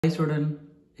Hi student,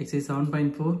 exercise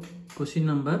 7.4, question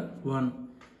number 1.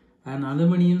 An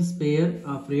aluminum sphere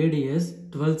of radius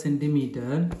 12 cm.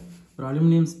 ஒரு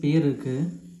aluminum sphere இருக்கு.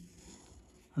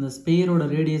 அந்த sphere ஓட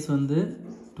radius வந்து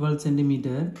 12 cm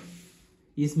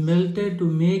is melted to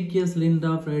make a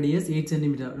cylinder of radius 8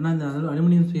 cm. இந்த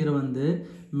aluminum sphere வந்து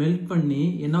melt பண்ணி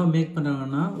என்ன make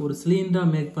பண்றாங்கன்னா ஒரு cylinder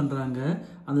மேக் பண்றாங்க.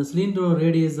 அந்த cylinder ஓட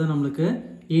radius தான் நமக்கு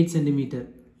 8 cm.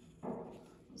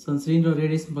 So cylinder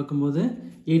radius பார்க்கும்போது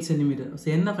 8 cm. So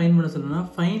என்ன ஃபைண்ட் பண்ண சொல்றேன்னா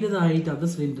find the height of the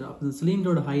cylinder. அப்ப இந்த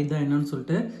சிலிண்டரோட ஹைட் தான் என்னன்னு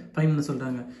சொல்லிட்டு ஃபைண்ட் பண்ண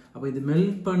சொல்றாங்க. அப்ப இது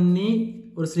மெல்ட் பண்ணி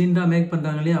ஒரு சிலிண்டரா மேக்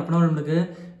பண்றாங்க இல்லையா? அப்பனா நமக்கு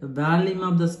volume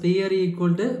of the sphere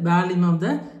equal to volume of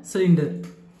the cylinder.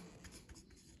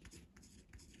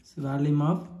 So volume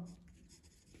of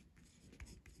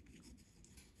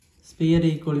sphere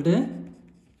equal to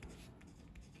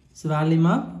volume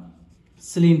of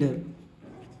cylinder.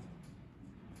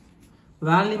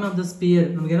 Volume of the sphere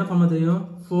நமக்கு என்ன ஃபார்முலா தெரியும்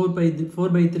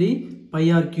 4/3 pi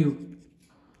r cube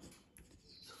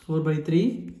 4/3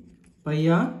 pi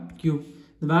r cube.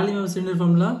 the volume of the cylinder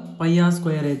formula pi r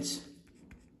square h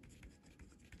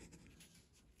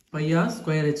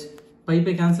pi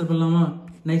by cancel பண்ணலாமா?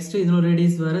 Next இதனோட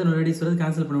radius வேற இதனோட radius வேற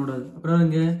cancel பண்ண கூடாது. அப்புறம்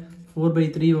இங்க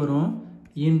 4/3 வரும்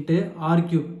இன்டு r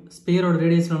cube. ஸ்பியரோட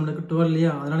ரேடியஸ் நமக்கு 12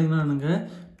 இல்லையா? அதனால என்ன பண்ணுங்க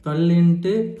 12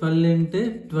 into 12 into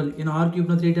 12. ஏன்னா r cube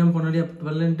 3 டைம் போனாலே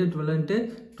 12 into 12 into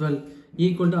 12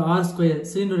 equal to r square.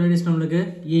 Cylinder radius நமக்கு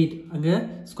 8. அங்க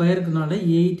ஸ்கொயருக்குனால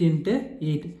 8 into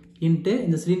 8 into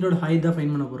இந்த சிலிண்டரோட ஹைட் தான்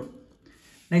ஃபைண்ட் பண்ண போறோம்.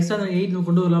 நெக்ஸ்ட் அந்த 8 நம்ம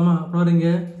கொண்டு வரலாமா? அப்புறம் இங்க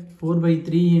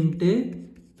 4/3 into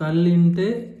 12 into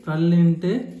 12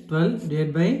 into 12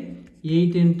 divided by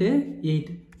 8 into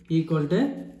 8 equal to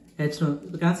h.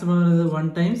 இது கேன்சல் பண்ணுறது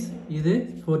 1 times, இது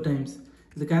 4 times.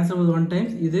 இது கேன்சல் பண்ணுறது 1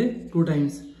 times, இது 2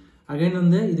 times. அகைன்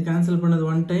வந்து இது கேன்சல் பண்ணது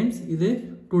 1 times, இது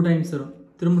 2 times வரும்.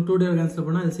 திரும்ப 2 டேவை கேன்சல்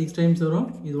பண்ணால் இது 6 times வரும்,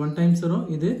 இது 1 times வரும்,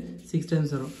 இது 6 times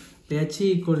வரும். இப்போ h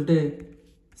ஈக்குவல் டு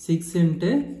 6 into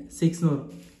 6 வரும்.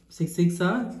 6 6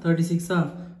 36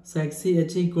 so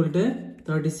h equal to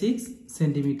 36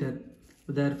 centimeter.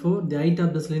 Therefore the height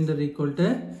of the cylinder equal to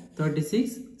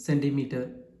 36 centimeter.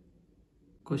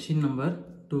 Question number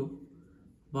 2.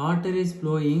 Water is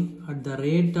flowing at the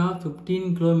rate of 15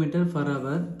 km per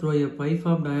hour through a pipe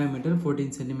of diameter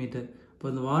 14 cm. இப்போ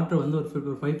இந்த water வந்து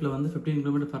ஒரு பைப்பில் வந்து 15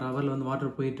 km per hour வந்து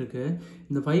water போயிட்டு இருக்கு.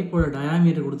 இந்த பைப்போட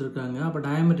டயாமீட்டர் கொடுத்துருக்காங்க. அப்போ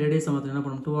டயாமீட்டர் ரேடியஸ் மாத்திரம் என்ன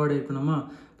பண்ணணும் 2 ஆட் இருக்கணுமா?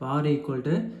 இப்போ r equal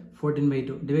to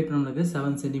 14/2 divide பண்ணோம்னாக்க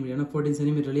 7 cm. ஏன்னா 14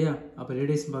 cm இல்லையா? அப்போ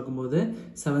ரேடியஸ் பார்க்கும்போது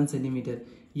 7 cm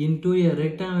into a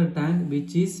rectangular tank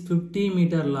which is 50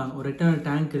 meter long. ஒரு rectangular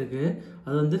tank இருக்கு,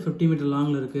 அது வந்து 50 meter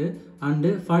longல இருக்கு and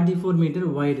 44 meter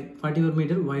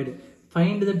wide.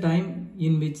 Find the time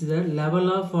in which the level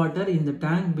of water in the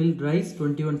tank will rise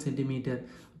 21 cm.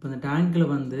 அப்ப இந்த டேங்க்ல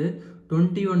வந்து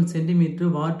 21 cm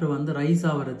வாட்டர் வந்து ரைஸ்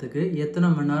ஆகிறதுக்கு எத்தனை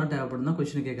மணி நேரம் தேவைப்படுதுன்னா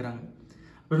क्वेश्चन கேக்குறாங்க.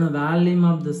 அப்புறம் volume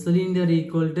of the cylinder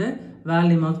equal to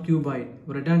volume of cuboid.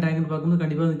 ஒரு ரெக்டாங்கிள் டேங்க்னு பார்க்கும்போது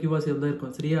கண்டிப்பா அந்த கியூபாய்ட் ஷேப் தான்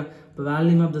இருக்கும், சரியா? இப்போ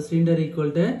volume of the cylinder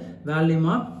equal to volume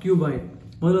of cuboid.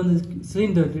 முதல்ல வந்து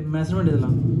சிலிண்டர் மெஷர்மென்ட்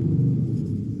இதெல்லாம்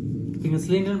இங்க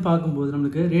சிலிண்டர்னு பார்க்கும்போது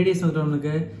நமக்கு ரேடியஸ் வந்து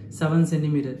நமக்கு 7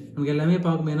 cm. நமக்கு எல்லாமே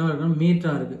பார்க்கும்போது என்ன இருக்கும்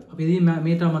மீட்டரா இருக்கு. அப்ப இதையும்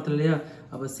மீட்டரா மாத்தல இல்லையா?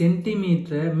 அப்ப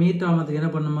சென்டிமீட்டர் மீட்டரா மாத்த என்ன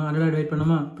பண்ணுமா? 100 டிவைட்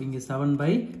பண்ணுமா? இங்க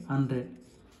 7/100.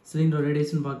 சிலிண்டர்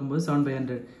ரேடியஸ்னு பார்க்கும்போது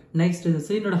 7/100. நெக்ஸ்ட் இந்த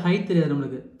சிலிண்டரோட ஹைட் தெரியாது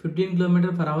நமக்கு 15 km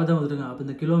per hour தான் வந்துருங்க. அப்ப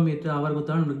இந்த கிலோமீட்டர் ஹவர்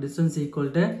கொடுத்தா நமக்கு distance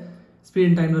equal to speed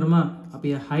and time வருமா? அப்ப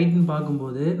ஹைட்னு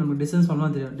பார்க்கும்போது நமக்கு டிஸ்டன்ஸ் ஃபார்முலா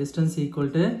தெரியும். Distance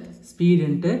equal to speed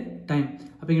and time.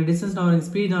 அப்ப இங்க டிஸ்டன்ஸ் நான்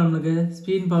ஸ்பீட் நமக்கு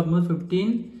ஸ்பீட் பார்க்கும்போது 15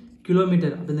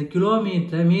 கிலோமீட்டர். அப்ப இந்த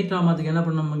கிலோமீட்டர் மீட்டரா மாத்துக்கு என்ன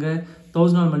பண்ணுவாங்க?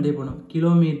 1000 ஆல் மல்டிப்ளை பண்ணும்.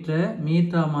 கிலோமீட்டர்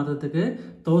மீட்டரா மாத்துறதுக்கு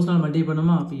 1000 ஆல் மல்டிப்ளை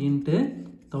பண்ணுமா? அப்ப இன்டு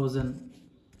 1000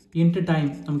 இன்டு டைம்.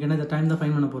 நமக்கு என்ன டைம் தான்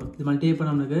ஃபைண்ட் பண்ண போறோம். இது மல்டிப்ளை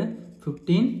பண்ணா நமக்கு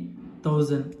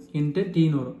 15000 இன்டு t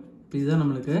வரும். இதுதான்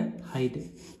நமக்கு ஹைட்.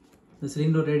 இந்த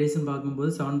சிலிண்டர் ரேடியஸ் பார்க்கும்போது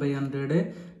 7/100.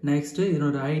 நெக்ஸ்ட்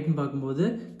இதனோட ஹைட்னு பார்க்கும்போது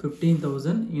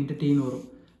 15000 இன்டு t வரும்.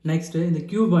 நெக்ஸ்ட் இந்த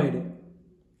கியூபாய்டு.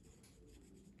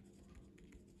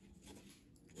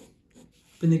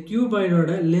 இந்த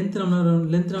கியூபாய்டோட லென்த்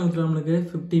நமக்கு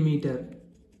 50 மீட்டர்.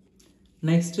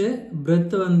 நெக்ஸ்ட்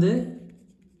பிரெத் வந்து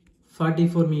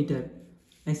 44 மீட்டர்.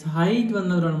 நெக்ஸ்ட் ஹைட்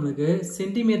வந்து நமக்கு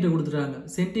சென்டிமீட்டர் கொடுத்துட்டாங்க.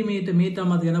 சென்டிமீட்டர் மீட்டர்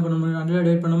மாத்துக்கு என்ன பண்ணணும்? 100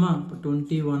 டிவைட் பண்ணுமா? இப்போ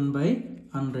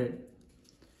 21/100.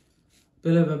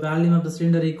 இப்போ volume of the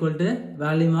cylinder equal to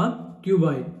volume of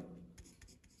cuboid.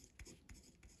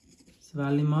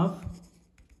 Volume of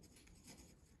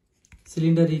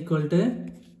cylinder equal to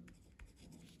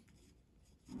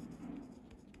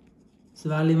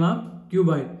volume of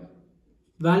cuboid.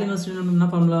 Volume of cylinder என்ன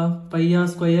formula? pi r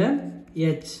square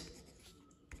h.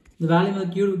 The volume of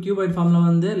the cuboid formula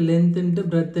வந்து length into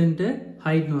breadth into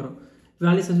ஹைட்னு வரும்.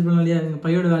 Value substitute பண்ணலாம் இல்லையா? இங்கே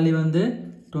பையோட value வந்து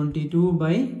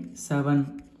 22/7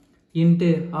 into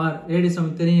R radius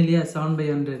நமக்கு தெரியும் இல்லையா?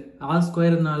 7/100 ஆர்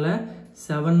ஸ்கொயர்னால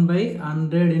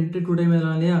 7/100 இன்ட்டு 2 டைம்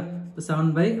எழுதலாம் இல்லையா? இப்போ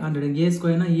 7/100 இங்கே ஏ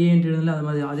ஸ்கொயர்னா ஏ இன்ட்டு எழுதல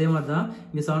அதே மாதிரி தான்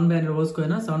இங்கே 7/100 ஹோல்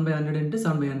ஸ்கொயர்னா 7/100 இன்ட்டு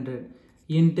 7/100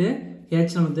 இன்ட்டு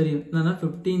ஹெச் நமக்கு தெரியும் என்னன்னா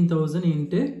 15,000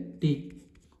 இன்ட்டு டி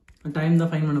டைம்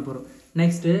தான் ஃபைன் பண்ண போகிறோம்.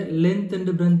 நெக்ஸ்ட்டு லென்த்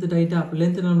அண்ட் பிரென்த் டைட்டா அப்போ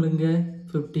லென்த் நம்மளுக்கு இங்கே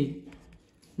 50,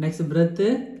 நெக்ஸ்ட் பிரெத்து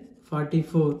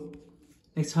 44,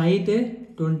 நெக்ஸ்ட் ஹைட்டு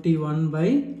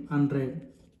 21/100.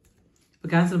 இப்போ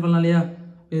கேன்சல் பண்ணலாம் இல்லையா?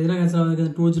 இதெல்லாம் கேன்சல் ஆகுது,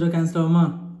 2 0 கேன்சல் ஆகுமா?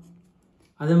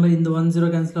 அதே மாதிரி இந்த 1 0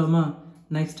 கேன்சல் ஆகுமா?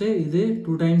 நெக்ஸ்ட்டு இது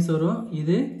 2 டைம்ஸ் வரும்,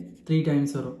 இது 3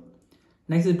 டைம்ஸ் வரும்.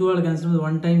 நெக்ஸ்ட் 2 கேன்சல் ஆகுது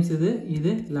 1 டைம்ஸ், இது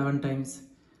 11 டைம்ஸ்.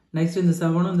 நெக்ஸ்ட் இந்த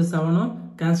 7ம் இந்த 7ம்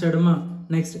கேன்சல் ஆகிடுமா?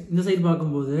 நெக்ஸ்ட் இந்த சைடு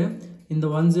பார்க்கும்போது இந்த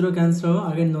 1 0 கேன்சல் ஆகும்,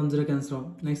 அகைன் இந்த 1 0 கேன்சல்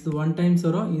ஆகும். நெக்ஸ்ட் 1 டைம்ஸ்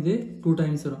வரும், இது 2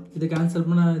 டைம்ஸ் வரும். இது கேன்சல்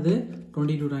பண்ணால் இது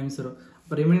 22 டைம்ஸ் வரும்.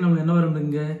 அப்போ ரிமைனிங் நம்மளுக்கு என்ன வரும்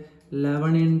இங்கே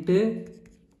 11 இன்ட்டு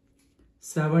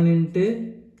 7 இன்ட்டு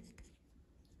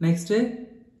நெக்ஸ்ட்டு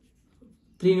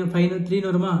 3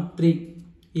 வருமா? 3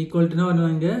 ஈக்குவல்ட்டுனா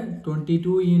வரலாம் இங்கே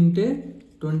 22 இன்ட்டு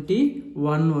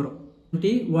 21 வரும்.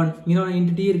 21 இங்கே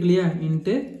இன்ட்டு டி இருக்கு இல்லையா?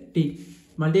 இன்ட்டு டி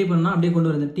மல்டிப்ளை பண்ணால் அப்படியே கொண்டு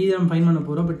வரும். இந்த டி தான் ஃபைன் பண்ண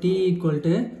போகிறோம். இப்போ D equal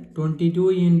to 22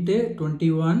 into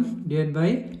 21 divide by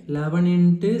 11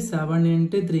 into 7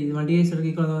 into 3 இது மல்டிப்ளை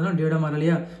ஈக்குவல் வரும் டிவைடாக மாறும்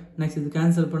இல்லையா? நெக்ஸ்ட் இது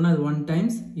கேன்சல் பண்ணால் இது 1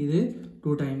 டைம்ஸ், இது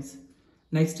 2 டைம்ஸ்.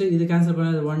 நெக்ஸ்ட் இது கேன்சல்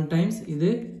பண்ணால் இது 1 டைம்ஸ், இது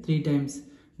 3 டைம்ஸ்.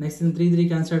 நெக்ஸ்ட் இந்த 3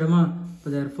 கேன்சல் ஆகிடுமா? இப்போ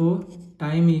therefore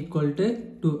time equal to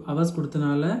 2 hours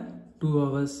கொடுத்தனால 2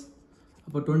 ஹவர்ஸ்.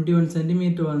 அப்போ 21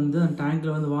 சென்டிமீட்டர் வந்து அந்த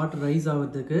டேங்க்கில் வந்து வாட்டர் ரைஸ்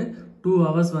ஆகிறதுக்கு 2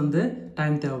 ஹவர்ஸ் வந்து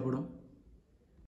டைம் தேவைப்படும்.